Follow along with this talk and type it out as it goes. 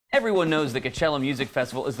Everyone knows the Coachella Music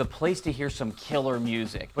Festival is the place to hear some killer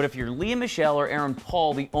music. But if you're Lea Michele or Aaron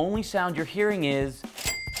Paul, the only sound you're hearing is...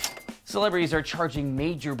 Celebrities are charging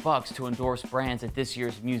major bucks to endorse brands at this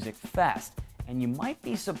year's music fest, and you might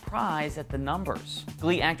be surprised at the numbers.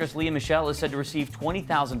 Glee actress Lea Michele is said to receive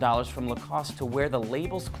 $20,000 from Lacoste to wear the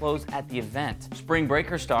label's clothes at the event. Spring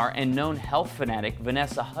Breaker star and known health fanatic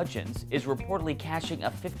Vanessa Hudgens is reportedly cashing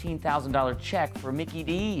a $15,000 check for Mickey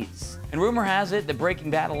D's. And rumor has it that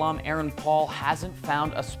Breaking Bad alum Aaron Paul hasn't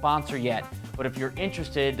found a sponsor yet. But if you're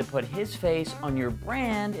interested to put his face on your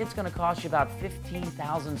brand, it's going to cost you about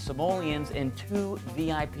 15,000 simoleons and 2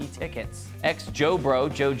 VIP tickets. Ex-Joe Bro,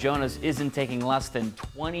 Joe Jonas, isn't taking less than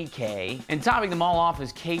 $20K. And topping them all off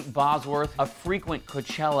is Kate Bosworth, a frequent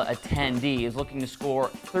Coachella attendee, is looking to score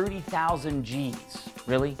 30,000 G's.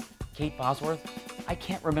 Really? Kate Bosworth? I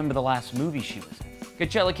can't remember the last movie she was in.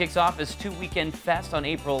 Coachella kicks off its 2-weekend fest on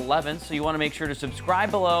April 11th, so you want to make sure to subscribe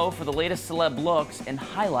below for the latest celeb looks and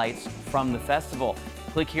highlights from the festival.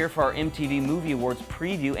 Click here for our MTV Movie Awards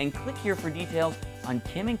preview, and click here for details on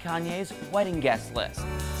Kim and Kanye's wedding guest list.